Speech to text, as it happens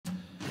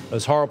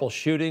Those horrible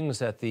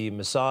shootings at the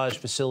massage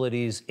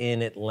facilities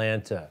in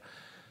Atlanta.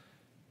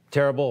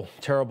 Terrible,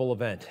 terrible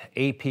event.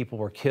 8 people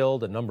were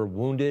killed, a number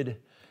wounded.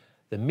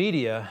 The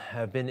media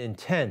have been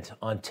intent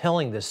on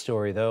telling this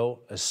story,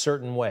 though, a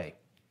certain way.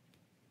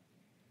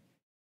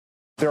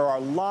 There are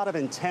a lot of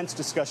intense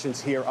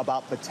discussions here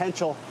about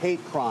potential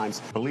hate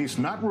crimes. Police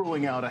not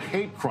ruling out a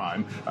hate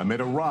crime amid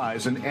a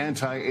rise in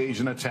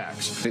anti-Asian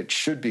attacks. It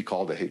should be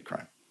called a hate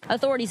crime.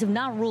 Authorities have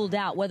not ruled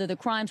out whether the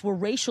crimes were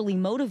racially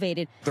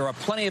motivated. There are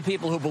plenty of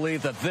people who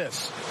believe that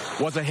this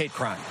was a hate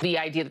crime. The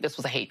idea that this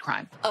was a hate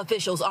crime.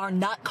 Officials are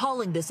not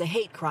calling this a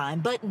hate crime,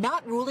 but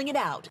not ruling it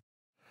out.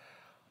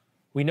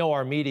 We know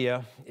our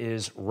media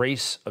is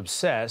race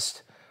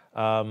obsessed,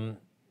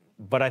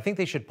 but I think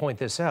they should point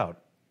this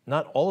out.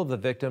 Not all of the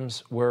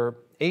victims were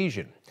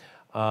Asian.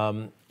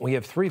 We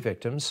have 3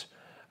 victims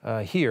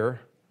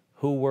here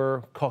who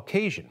were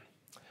Caucasian,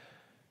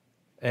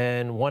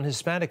 and 1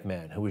 Hispanic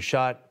man who was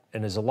shot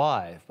and is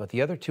alive, but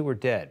the other 2 are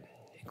dead,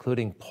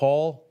 including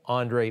Paul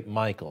Andre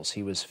Michels.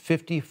 He was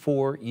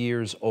 54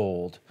 years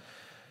old.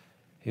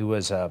 He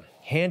was a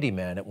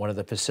handyman at one of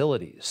the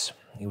facilities.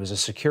 He was a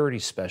security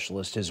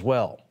specialist as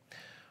well.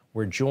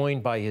 We're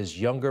joined by his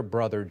younger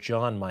brother,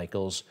 John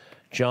Michels.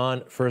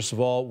 John, first of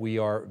all, we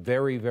are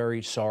very,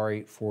 very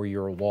sorry for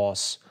your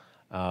loss,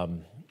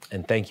 and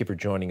thank you for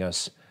joining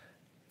us.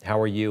 How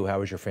are you?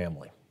 How is your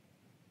family?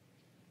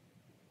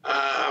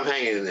 I'm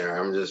hanging in there.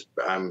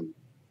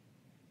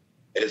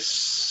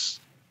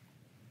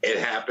 It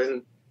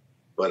happened,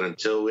 but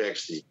until we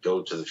actually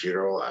go to the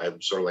funeral, I'm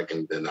sort of like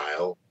in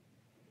denial.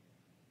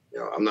 You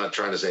know, I'm not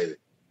trying to say that.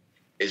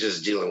 It's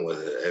just dealing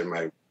with it.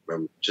 And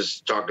I'm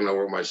just talking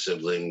over my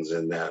siblings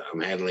and that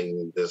I'm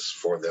handling this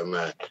for them.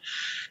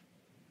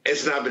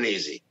 It's not been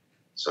easy.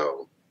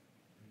 So.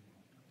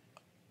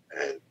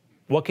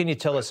 What can you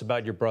tell us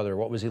about your brother?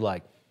 What was he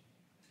like?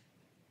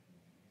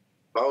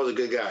 Paul was a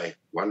good guy,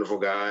 wonderful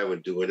guy,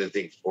 would do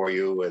anything for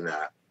you. And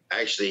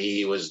actually,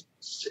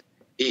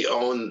 he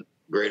owned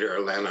Greater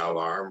Atlanta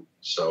Alarm.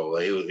 So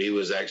he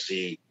was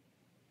actually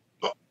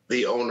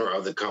the owner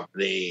of the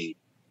company,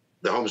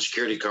 the home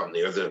security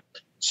company, or the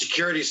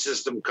security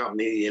system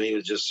company, and he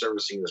was just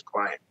servicing his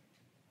client.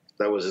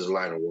 That was his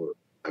line of work.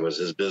 That was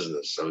his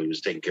business. So he was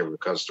taking care of the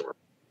customer.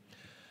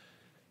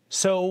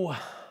 So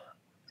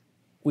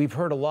we've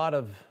heard a lot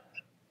of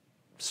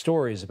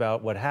stories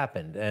about what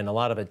happened and a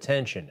lot of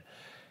attention.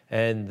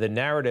 And the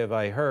narrative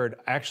I heard,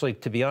 actually,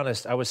 to be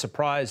honest, I was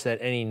surprised that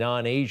any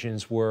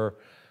non-Asians were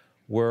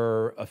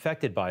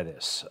affected by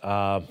this.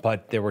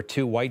 But there were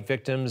 2 white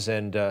victims,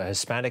 and a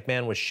Hispanic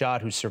man was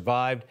shot who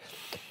survived.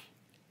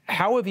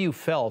 How have you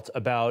felt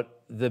about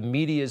the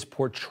media's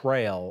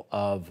portrayal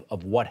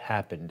of what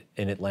happened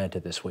in Atlanta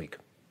this week?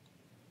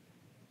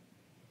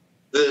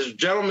 The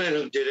gentleman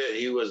who did it,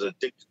 he was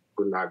addicted to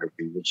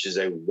pornography, which is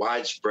a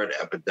widespread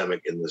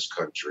epidemic in this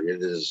country.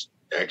 It is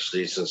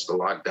actually, since the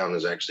lockdown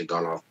has actually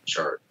gone off the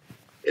chart,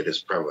 it is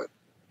prevalent.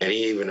 And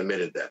he even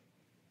admitted that.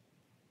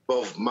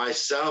 Both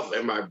myself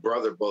and my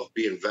brother, both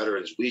being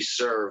veterans, we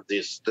serve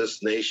this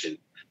nation.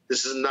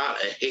 This is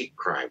not a hate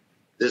crime.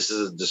 This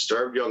is a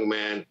disturbed young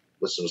man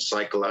with some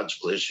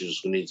psychological issues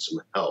who needs some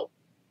help.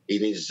 He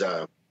needs,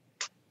 I've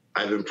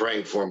been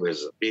praying for him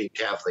because being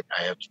Catholic,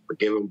 I have to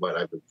forgive him, but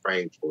I've been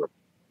praying for him.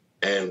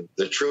 And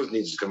the truth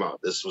needs to come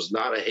out. This was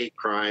not a hate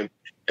crime.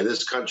 In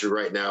this country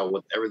right now,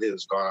 with everything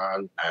that's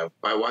gone on,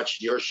 by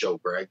watching your show,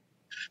 Greg,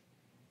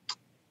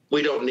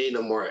 we don't need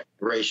no more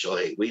racial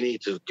hate. We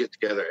need to get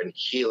together and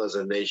heal as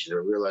a nation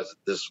and realize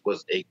that this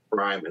was a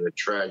crime and a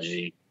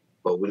tragedy,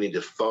 but we need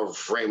to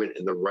frame it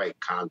in the right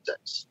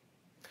context.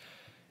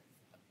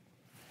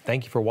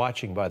 Thank you for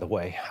watching, by the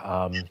way.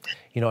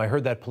 You know, I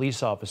heard that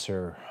police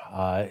officer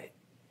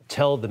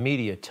tell the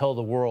media, tell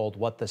the world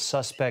what the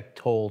suspect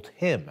told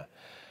him.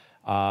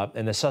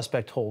 And the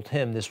suspect told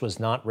him this was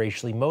not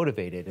racially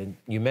motivated. And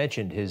you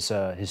mentioned his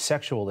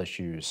sexual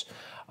issues.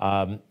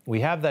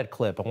 We have that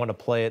clip. I want to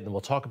play it, and we'll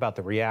talk about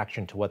the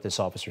reaction to what this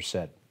officer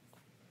said.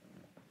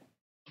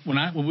 When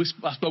I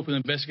spoke with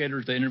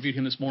investigators, they interviewed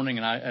him this morning,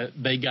 and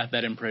they got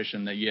that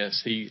impression that,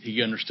 yes,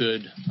 he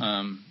understood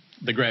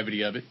the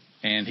gravity of it.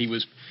 And he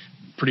was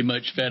pretty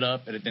much fed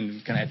up and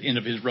kind of at the end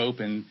of his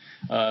rope. And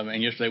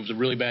yesterday was a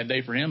really bad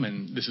day for him,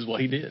 and this is what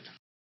he did.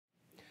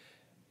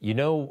 You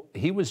know,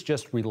 he was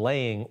just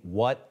relaying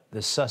what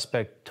the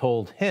suspect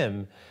told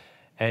him,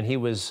 and he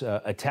was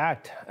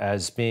attacked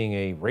as being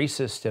a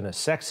racist and a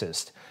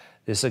sexist.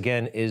 This,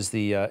 again, is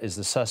the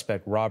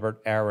suspect,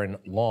 Robert Aaron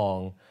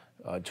Long,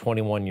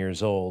 21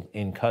 years old,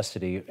 in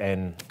custody.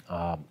 And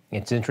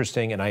it's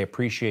interesting, and I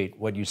appreciate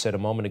what you said a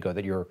moment ago,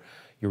 that you're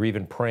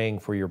even praying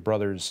for your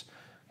brother's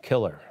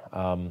killer.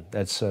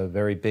 That's a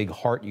very big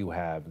heart you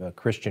have, a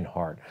Christian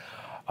heart.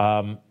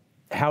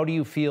 How do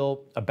you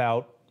feel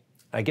about,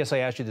 I guess I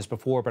asked you this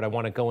before, but I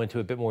want to go into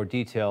a bit more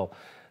detail,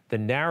 the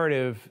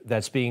narrative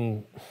that's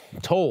being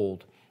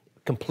told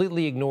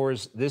completely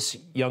ignores this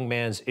young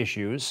man's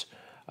issues,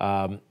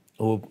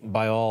 who,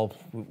 by all,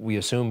 we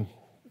assume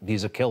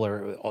he's a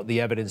killer. The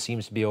evidence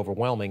seems to be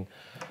overwhelming.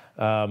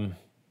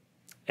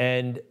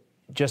 And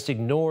just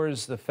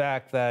ignores the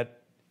fact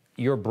that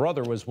your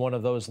brother was one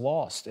of those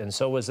lost, and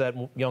so was that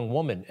young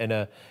woman, and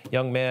a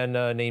young man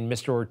named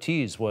Mr.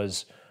 Ortiz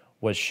was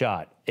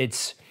shot.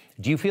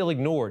 Do you feel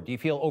ignored? Do you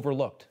feel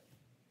overlooked?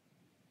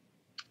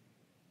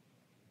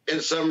 In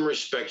some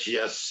respects,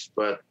 yes,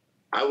 but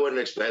I wouldn't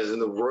expect, as in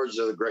the words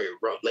of the great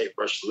late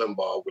Rush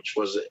Limbaugh, which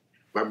was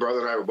my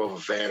brother and I were both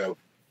a fan of.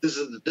 This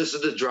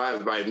is the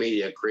drive-by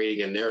media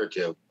creating a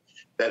narrative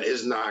that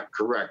is not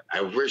correct.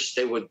 I wish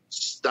they would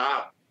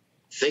stop,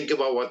 think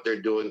about what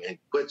they're doing, and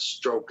quit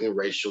stoking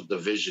racial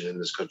division in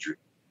this country.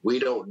 We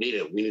don't need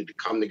it. We need to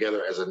come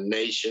together as a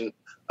nation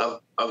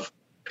of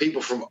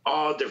people from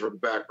all different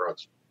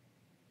backgrounds.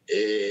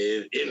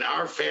 In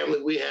our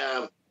family, we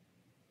have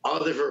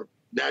all different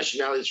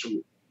nationalities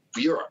from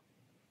Europe.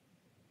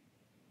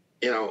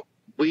 You know,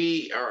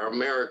 we are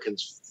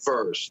Americans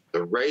first,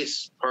 the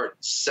race part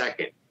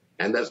second.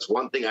 And that's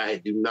one thing I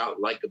do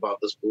not like about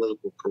this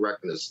political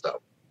correctness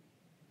stuff.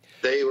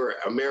 They were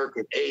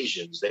American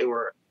Asians.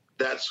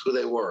 That's who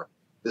they were.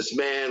 This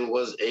man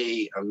was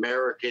an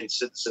American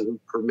citizen who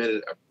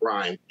committed a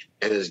crime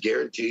and is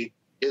guaranteed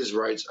his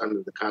rights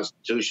under the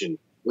Constitution,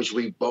 which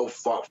we both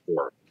fought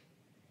for.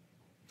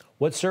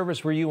 What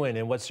service were you in,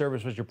 and what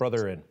service was your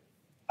brother in?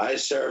 I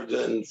served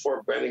in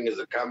Fort Benning as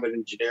a combat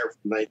engineer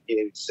from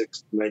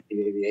 1986 to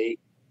 1988.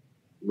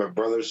 My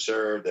brother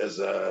served as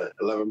a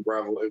 11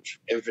 Bravo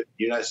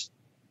unit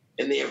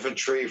in the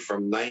infantry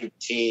from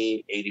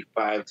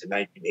 1985 to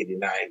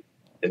 1989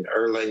 in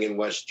Erlangen,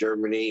 West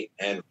Germany,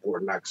 and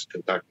Fort Knox,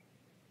 Kentucky.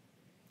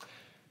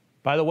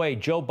 By the way,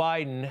 Joe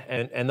Biden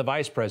and the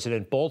vice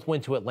president both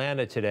went to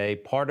Atlanta today.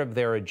 Part of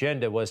their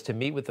agenda was to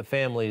meet with the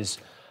families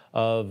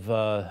of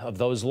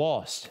those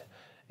lost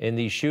in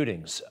these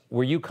shootings.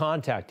 Were you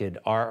contacted?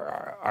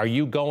 Are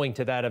you going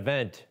to that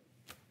event?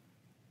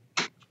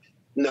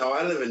 No,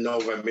 I live in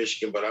Novi,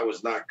 Michigan, but I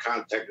was not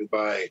contacted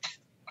by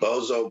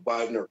Bozo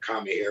Biden or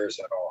Kamala Harris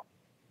at all.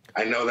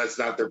 I know that's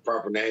not their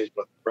proper names,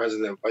 but the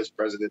president and vice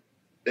president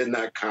did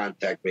not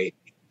contact me.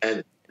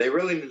 And they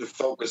really need to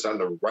focus on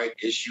the right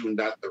issue,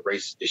 not the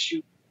race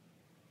issue.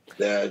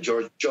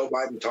 Joe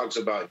Biden talks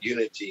about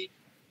unity,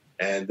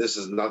 and this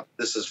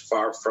is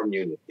far from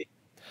unity.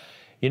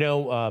 You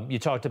know, you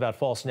talked about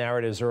false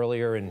narratives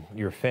earlier, and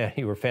you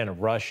were a fan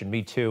of Rush, and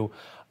me too.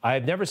 I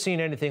have never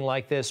seen anything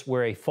like this,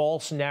 where a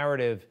false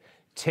narrative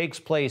takes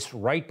place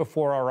right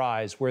before our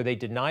eyes, where they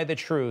deny the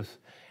truth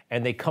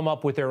and they come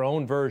up with their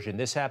own version.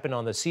 This happened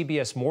on the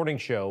CBS morning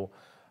show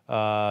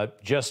I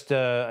guess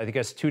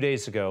 2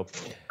 days ago.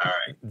 All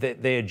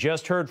right. They had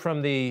just heard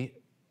from the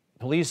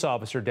police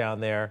officer down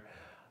there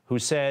who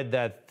said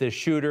that the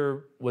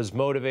shooter was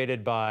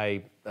motivated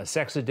by a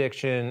sex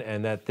addiction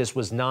and that this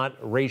was not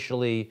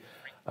racially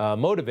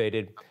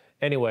motivated.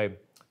 Anyway,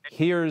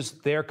 here's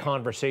their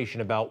conversation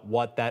about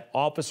what that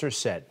officer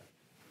said.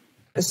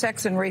 The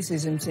sex and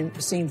racism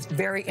seems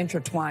very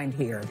intertwined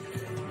here,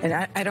 and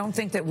I don't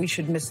think that we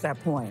should miss that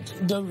point.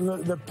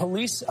 The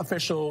police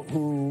official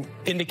who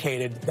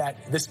indicated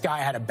that this guy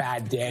had a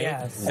bad day,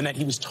 yes, and that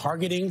he was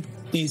targeting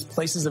these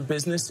places of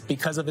business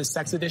because of his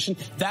sex addiction,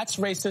 that's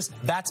racist,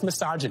 that's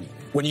misogyny.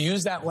 When you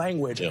use that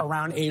language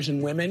around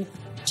Asian women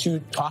to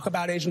talk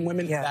about Asian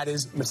women, that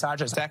is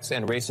misogyny. Sex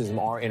and racism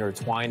are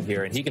intertwined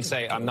here, and he can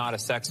say, I'm a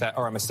sex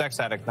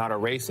addict, not a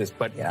racist,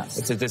 but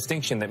it's a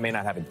distinction that may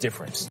not have a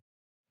difference.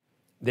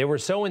 They were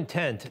so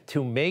intent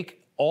to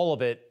make all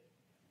of it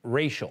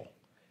racial.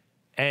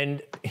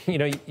 And, you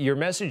know, your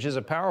message is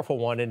a powerful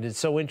one, and it's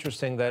so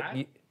interesting that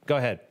go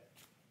ahead.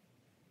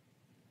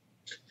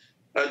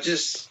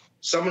 Just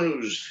someone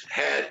who's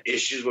had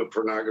issues with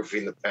pornography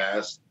in the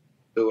past,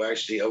 who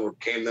actually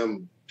overcame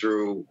them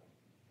through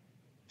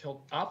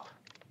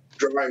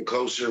drawing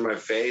closer to my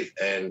faith,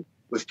 and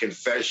with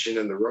confession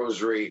and the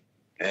rosary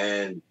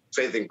and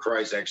faith in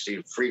Christ,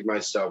 actually freed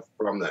myself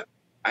from that.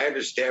 I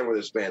understand where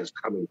this man's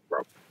coming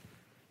from.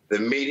 The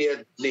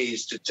media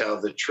needs to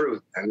tell the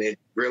truth, and it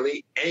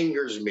really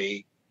angers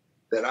me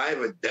that I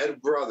have a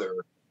dead brother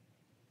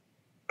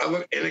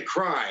in a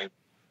crime,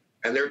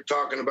 and they're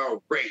talking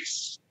about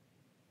race.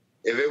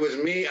 If it was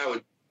me, I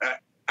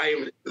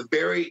am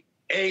very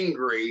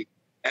angry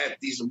at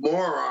these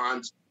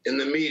morons in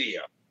the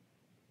media.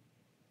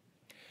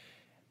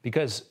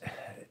 Because,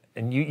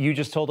 and you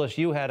just told us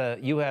you had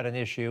an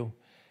issue,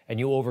 and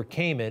you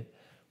overcame it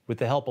with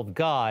the help of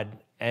God.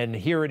 And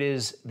here it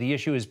is, the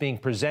issue is being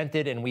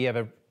presented, and we have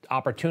an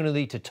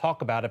opportunity to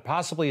talk about it,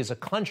 possibly as a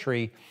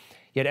country,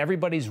 yet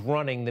everybody's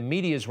running, the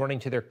media is running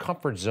to their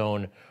comfort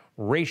zone,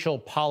 racial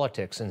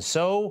politics. And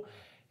so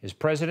is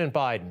President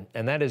Biden,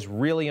 and that is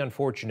really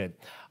unfortunate.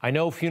 I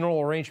know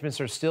funeral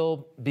arrangements are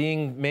still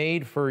being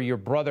made for your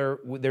brother.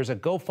 There's a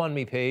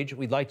GoFundMe page.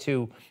 We'd like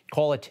to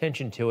call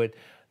attention to it.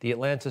 The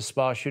Atlanta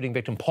spa shooting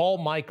victim, Paul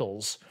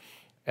Michels.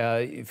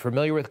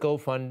 Familiar with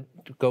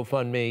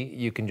GoFundMe,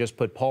 you can just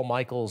put Paul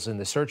Michels in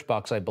the search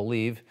box, I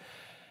believe,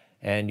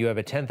 and you have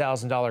a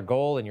 $10,000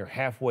 goal, and you're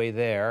halfway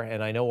there.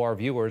 And I know our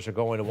viewers are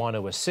going to want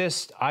to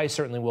assist. I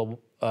certainly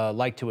will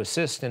like to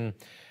assist, and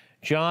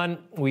John,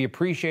 we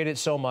appreciate it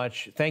so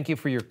much. Thank you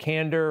for your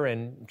candor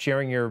and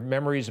sharing your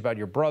memories about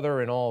your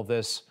brother and all of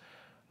this.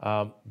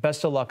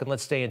 Best of luck, and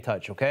let's stay in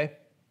touch, okay?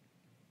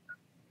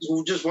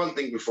 Just one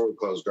thing before we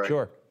close, Greg.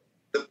 Sure.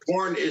 The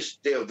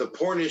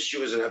porn issue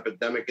is an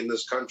epidemic in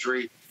this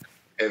country.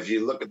 If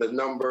you look at the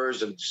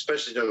numbers, and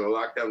especially during the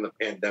lockdown and the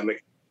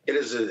pandemic, it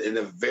is in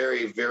a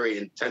very, very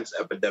intense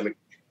epidemic,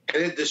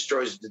 and it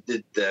destroys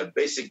the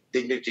basic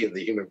dignity of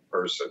the human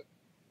person.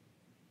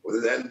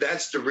 And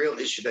that's the real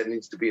issue that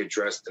needs to be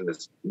addressed, and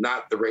it's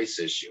not the race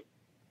issue.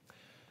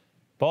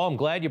 Paul, I'm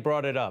glad you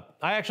brought it up.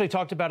 I actually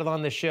talked about it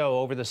on the show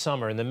over the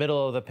summer in the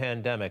middle of the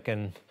pandemic,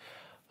 and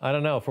I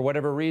don't know, for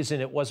whatever reason,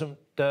 it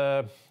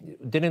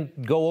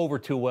didn't go over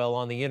too well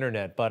on the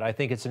internet, but I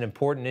think it's an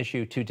important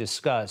issue to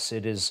discuss.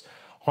 It is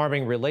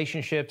harming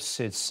relationships,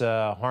 it's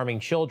harming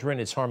children,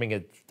 it's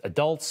harming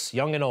adults,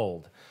 young and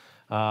old,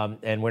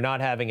 and we're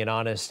not having an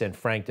honest and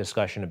frank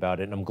discussion about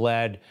it. And I'm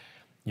glad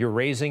you're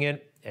raising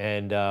it,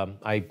 and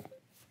I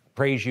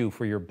praise you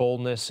for your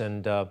boldness,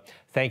 and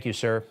thank you,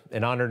 sir.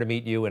 An honor to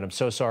meet you, and I'm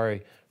so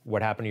sorry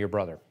what happened to your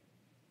brother.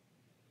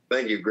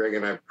 Thank you, Greg,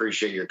 and I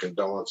appreciate your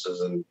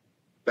condolences, and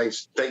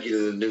thank you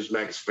to the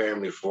Newsmax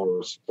family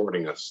for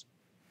supporting us.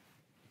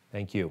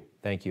 Thank you,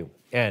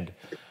 and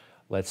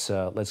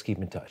let's keep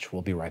in touch.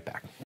 We'll be right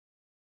back.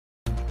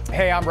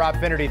 Hey, I'm Rob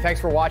Finnerty.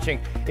 Thanks for watching.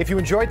 If you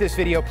enjoyed this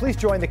video, please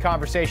join the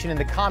conversation in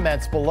the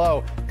comments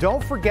below.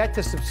 Don't forget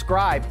to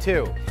subscribe,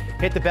 too.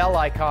 Hit the bell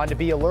icon to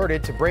be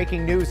alerted to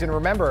breaking news. And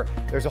remember,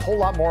 there's a whole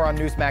lot more on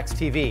Newsmax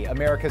TV,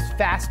 America's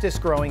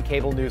fastest growing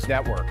cable news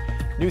network.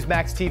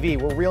 Newsmax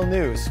TV, we're real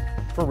news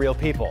for real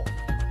people.